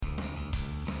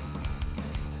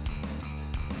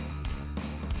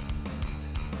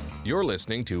You're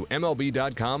listening to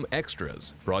MLB.com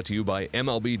Extras, brought to you by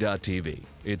MLB.tv.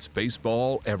 It's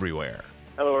baseball everywhere.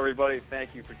 Hello, everybody.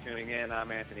 Thank you for tuning in.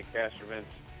 I'm Anthony Castrovince.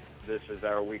 This is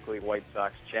our weekly White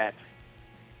Sox chat,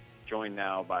 joined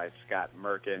now by Scott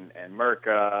Merkin. And Merk,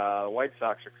 the White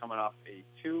Sox are coming off a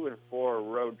 2-4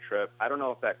 road trip. I don't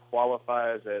know if that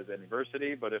qualifies as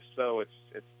adversity, but if so,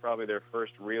 it's probably their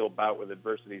first real bout with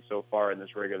adversity so far in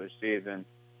this regular season.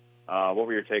 What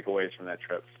were your takeaways from that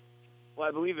trip? Well,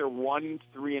 I believe they're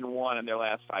 1-3-1 in their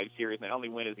last 5 series, and their only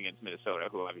win is against Minnesota,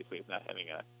 who obviously is not having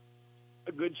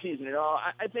a good season at all.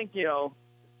 I think,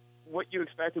 what you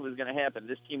expected was going to happen.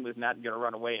 This team was not going to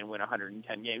run away and win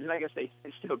 110 games, and I guess they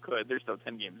still could. They're still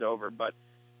 10 games over, but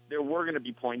there were going to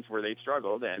be points where they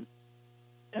struggled, and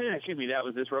that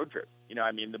was this road trip. The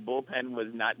bullpen was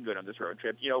not good on this road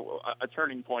trip. A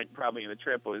turning point probably in the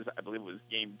trip was, I believe it was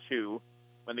Game 2,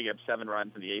 when they gave 7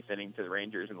 runs in the 8th inning to the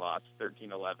Rangers and lost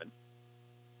 13-11.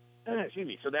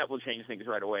 So that will change things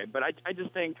right away. But I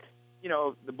just think,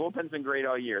 the bullpen's been great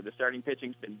all year. The starting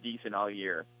pitching's been decent all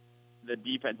year. The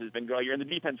defense has been good all year, and the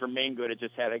defense remained good. It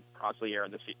just had a costly error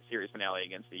in the series finale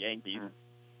against the Yankees.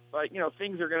 But,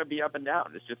 things are going to be up and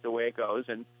down. It's just the way it goes,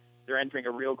 and they're entering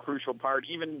a real crucial part,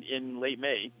 even in late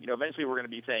May. Eventually we're going to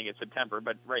be saying it's September,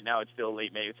 but right now it's still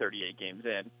late May, 38 games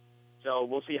in. So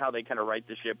we'll see how they kind of right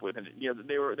the ship with it.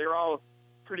 They were all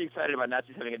pretty excited about not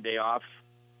just having a day off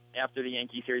after the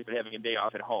Yankee series, but having a day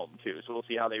off at home, too. So we'll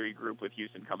see how they regroup with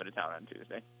Houston coming to town on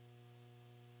Tuesday.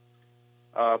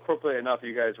 Appropriately enough,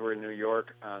 you guys were in New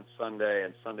York on Sunday,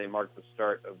 and Sunday marked the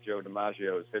start of Joe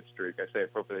DiMaggio's hit streak. I say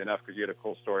appropriately enough because you had a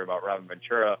cool story about Robin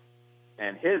Ventura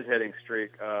and his hitting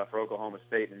streak for Oklahoma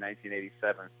State in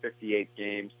 1987, 58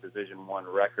 games, Division I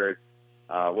record.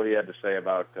 What do you have to say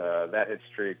about that hit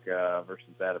streak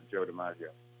versus that of Joe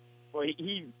DiMaggio? Well,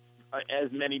 he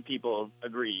as many people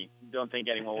agree, don't think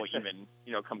anyone will even,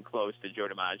 come close to Joe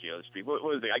DiMaggio's streak. What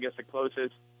was it? I guess the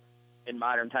closest in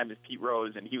modern time is Pete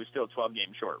Rose, and he was still 12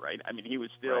 games short, right? He was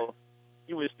still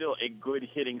a good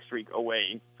hitting streak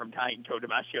away from tying Joe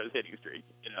DiMaggio's hitting streak,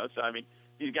 So,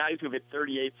 these guys who've hit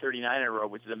 38, 39 in a row,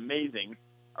 which is amazing,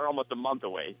 are almost a month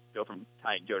away still from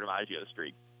tying Joe DiMaggio's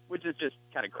streak, which is just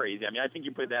kind of crazy. I think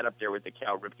you put that up there with the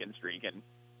Cal Ripken streak, and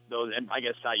I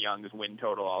guess Cy Young's win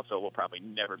total also will probably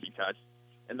never be touched.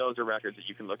 And those are records that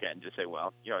you can look at and just say,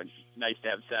 well, it's nice to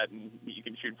have set, and you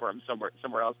can shoot for him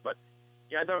somewhere else. But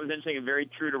I thought it was interesting and very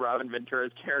true to Robin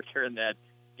Ventura's character in that,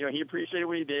 he appreciated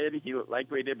what he did, he liked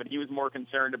what he did, but he was more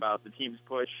concerned about the team's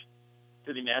push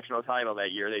to the national title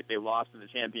that year. They lost in the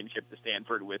championship to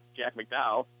Stanford with Jack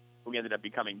McDowell, who we ended up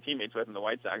becoming teammates with in the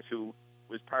White Sox, who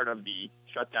was part of the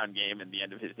shutdown game and the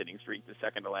end of his hitting streak, the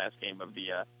second to last game of the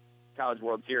College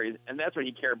World Series, and that's what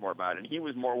he cared more about. And he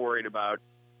was more worried about,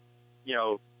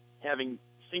 having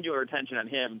singular attention on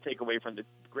him take away from the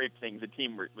great things the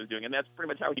team was doing. And that's pretty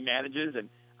much how he manages. And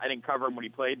I didn't cover him when he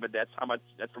played, but that's from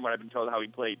what I've been told how he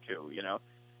played too,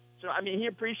 So, he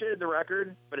appreciated the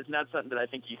record, but it's not something that I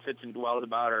think he sits and dwells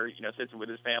about or, sits with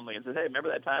his family and says, hey,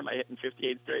 remember that time I hit in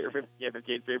 58 straight or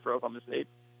 58 straight for Oklahoma State?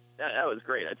 That was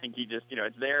great. I think he just,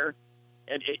 it's there.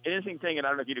 And an interesting thing, and I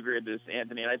don't know if you'd agree with this,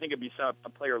 Anthony, and I think it'd be a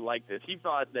player like this. He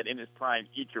thought that in his prime,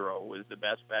 Ichiro was the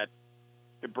best bet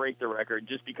to break the record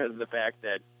just because of the fact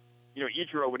that,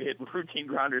 Ichiro would hit routine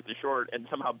grounders to short and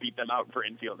somehow beat them out for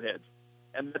infield hits.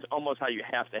 And that's almost how you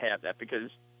have to have that because,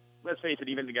 let's face it,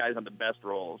 even the guys on the best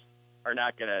roles are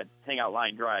not going to hang out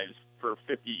line drives for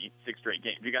 56 straight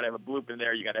games. You got to have a bloop in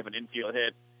there. You got to have an infield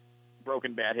hit,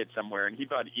 broken bat hit somewhere. And he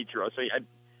thought Ichiro. So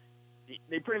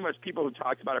they pretty much, people who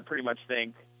talked about it pretty much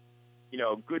think,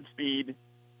 good speed,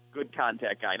 good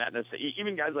contact guy. Not necessarily,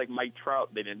 even guys like Mike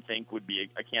Trout, they didn't think would be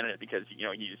a candidate because,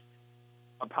 he's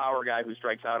a power guy who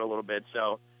strikes out a little bit.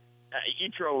 So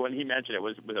Ichiro, when he mentioned it,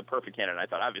 was a perfect candidate. I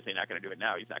thought, obviously not going to do it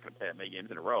now. He's not going to play that many games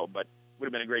in a row, but would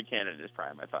have been a great candidate in his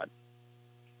prime, I thought.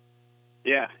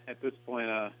 Yeah, at this point,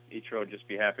 Ichiro would just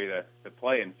be happy to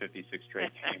play in 56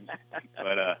 straight games.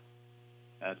 But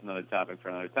that's another topic for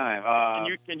another time.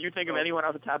 Can you think of anyone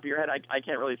off the top of your head? I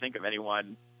can't really think of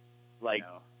anyone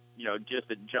just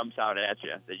that jumps out at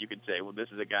you that you could say, well, this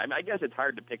is a guy. I guess it's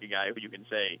hard to pick a guy who you can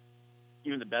say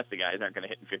even the best of guys aren't going to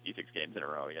hit in 56 games in a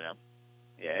row,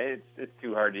 Yeah, it's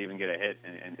too hard to even get a hit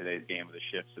in today's game with the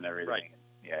shifts and everything. Right.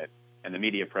 Yeah, and the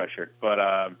media pressure. But,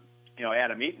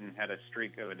 Adam Eaton had a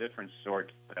streak of a different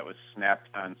sort that was snapped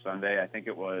on Sunday. I think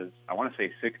it was, I want to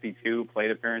say 62 plate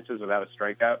appearances without a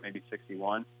strikeout, maybe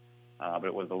 61. But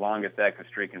it was the longest active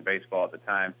streak in baseball at the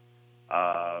time.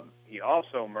 He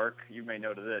also, Merck, you may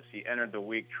know to this, he entered the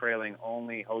week trailing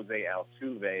only Jose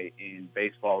Altuve in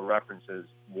Baseball Reference's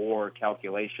WAR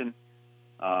calculation.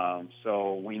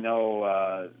 So we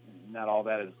know not all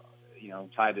that is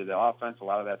tied to the offense. A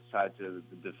lot of that's tied to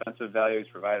the defensive values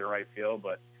provided in right field.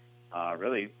 But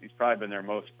really, he's probably been their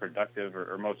most productive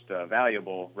or most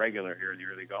valuable regular here in the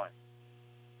early going.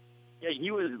 Yeah,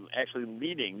 he was actually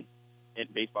leading in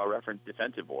Baseball Reference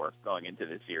defensive WAR going into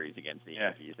this series against the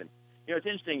Yankees. And, it's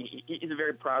interesting. He's a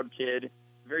very proud kid,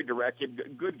 very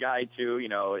directed, good guy, too,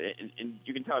 and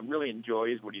you can tell he really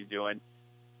enjoys what he's doing.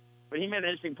 But he made an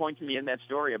interesting point to me in that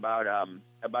story about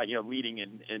leading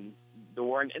in the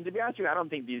WAR. And to be honest with you, I don't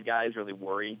think these guys really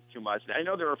worry too much. I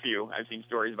know there are a few. I've seen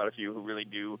stories about a few who really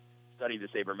do study the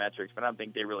sabermetrics, but I don't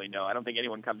think they really know. I don't think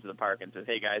anyone comes to the park and says,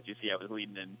 hey, guys, you see I was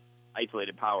leading in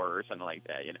isolated power or something like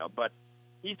that, But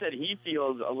he said he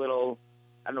feels a little,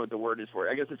 I don't know what the word is for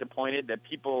it, I guess disappointed that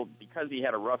people, because he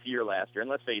had a rough year last year, and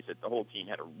let's face it, the whole team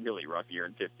had a really rough year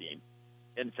in 15,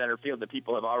 in center field, that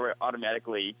people have already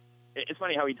automatically, it's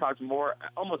funny how he talks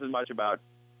almost as much about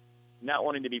not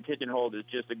wanting to be pigeonholed as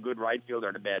just a good right fielder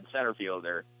and a bad center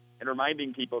fielder, and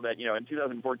reminding people that, in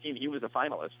 2014, he was a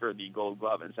finalist for the Gold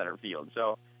Glove in center field.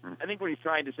 So I think what he's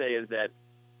trying to say is that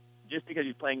just because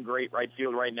he's playing great right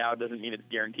field right now doesn't mean it's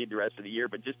guaranteed the rest of the year,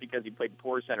 but just because he played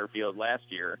poor center field last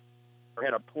year, or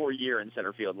had a poor year in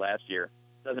center field last year,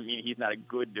 doesn't mean he's not a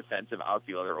good defensive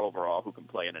outfielder overall who can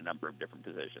play in a number of different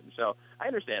positions. So I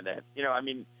understand that.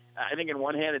 I think in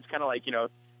one hand it's kind of like,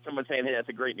 someone saying, hey, that's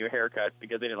a great new haircut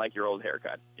because they didn't like your old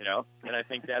haircut, And I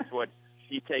think that's what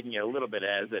he's taking it a little bit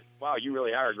as, that, wow, you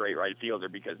really are a great right fielder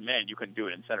because, man, you couldn't do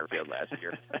it in center field last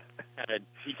year.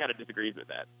 He kind of disagrees with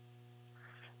that.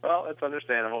 Well, it's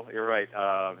understandable. You're right.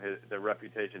 The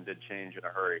reputation did change in a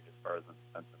hurry as far as the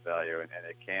defensive value, and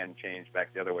it can change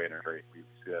back the other way in a hurry. We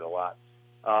see that a lot.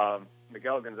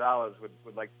 Miguel Gonzalez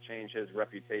would like to change his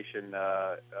reputation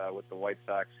with the White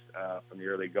Sox from the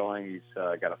early going. He's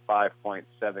got a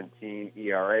 5.17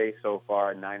 ERA so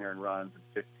far, 9 earned runs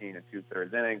in 15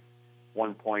 2/3 innings,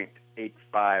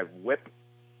 1.85 WHIP.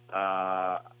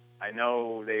 I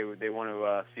know they want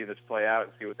to see this play out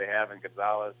and see what they have in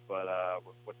Gonzalez, but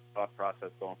what's the thought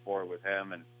process going forward with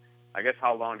him? And I guess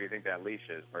how long do you think that leash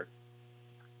is, Bert?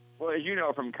 Well, as you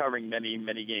know from covering many,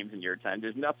 many games in your time,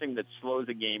 there's nothing that slows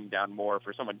a game down more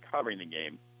for someone covering the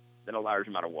game than a large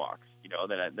amount of walks,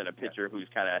 than a pitcher who's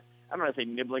kind of, I don't want to say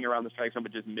nibbling around the strike zone,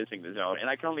 but just missing the zone. And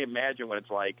I can only imagine what it's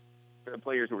like for the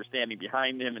players who were standing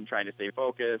behind him and trying to stay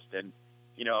focused and,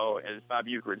 as Bob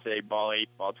Uecker would say, ball 8,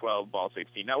 ball 12, ball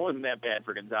 16. Now, it wasn't that bad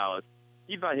for Gonzalez.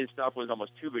 He thought his stuff was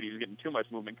almost too good. He was getting too much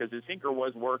movement because his sinker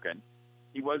was working.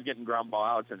 He was getting ground ball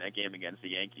outs in that game against the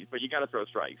Yankees. But you got to throw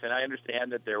strikes. And I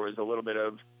understand that there was a little bit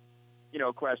of,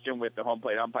 question with the home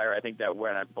plate umpire. I think that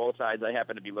when on both sides, I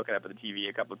happened to be looking up at the TV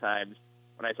a couple of times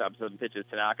when I saw some pitches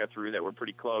Tanaka threw that were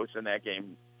pretty close in that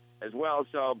game as well.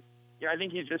 So, I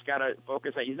think he's just got to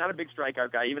focus. He's not a big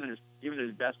strikeout guy. Even in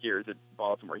his best years at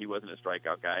Baltimore, he wasn't a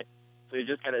strikeout guy. So you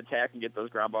just got to attack and get those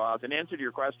ground ball outs. In answer to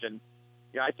your question,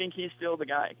 I think he's still the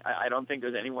guy. I don't think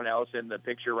there's anyone else in the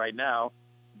picture right now,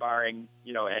 barring,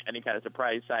 any kind of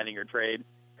surprise signing or trade.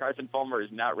 Carson Fulmer is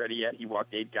not ready yet. He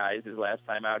walked 8 guys his last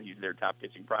time out. He's their top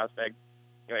pitching prospect.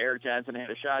 Eric Johnson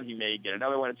had a shot. He may get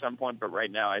another one at some point, but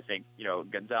right now I think,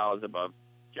 Gonzalez above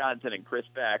Johnson and Chris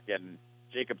Beck and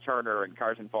Jacob Turner and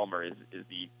Carson Fulmer is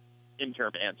the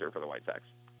interim answer for the White Sox.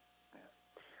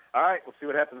 All right, we'll see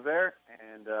what happens there.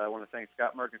 And I want to thank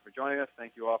Scott Merkin for joining us.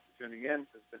 Thank you all for tuning in.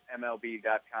 This has been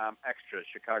MLB.com Extra,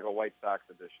 Chicago White Sox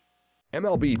edition.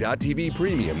 MLB.TV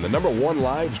Premium, the #1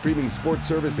 live streaming sports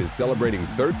service, is celebrating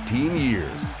 13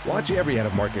 years. Watch every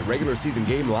out-of-market regular season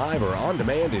game live or on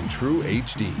demand in true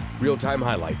HD. Real-time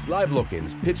highlights, live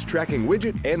look-ins, pitch tracking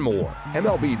widget, and more.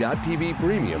 MLB.TV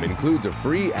Premium includes a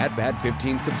free At-Bat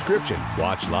 15 subscription.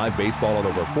 Watch live baseball on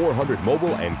over 400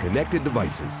 mobile and connected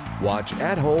devices. Watch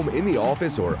at home, in the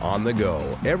office, or on the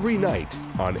go, every night,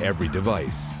 on every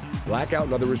device. Blackout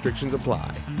and other restrictions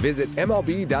apply. Visit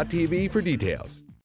MLB.TV for details.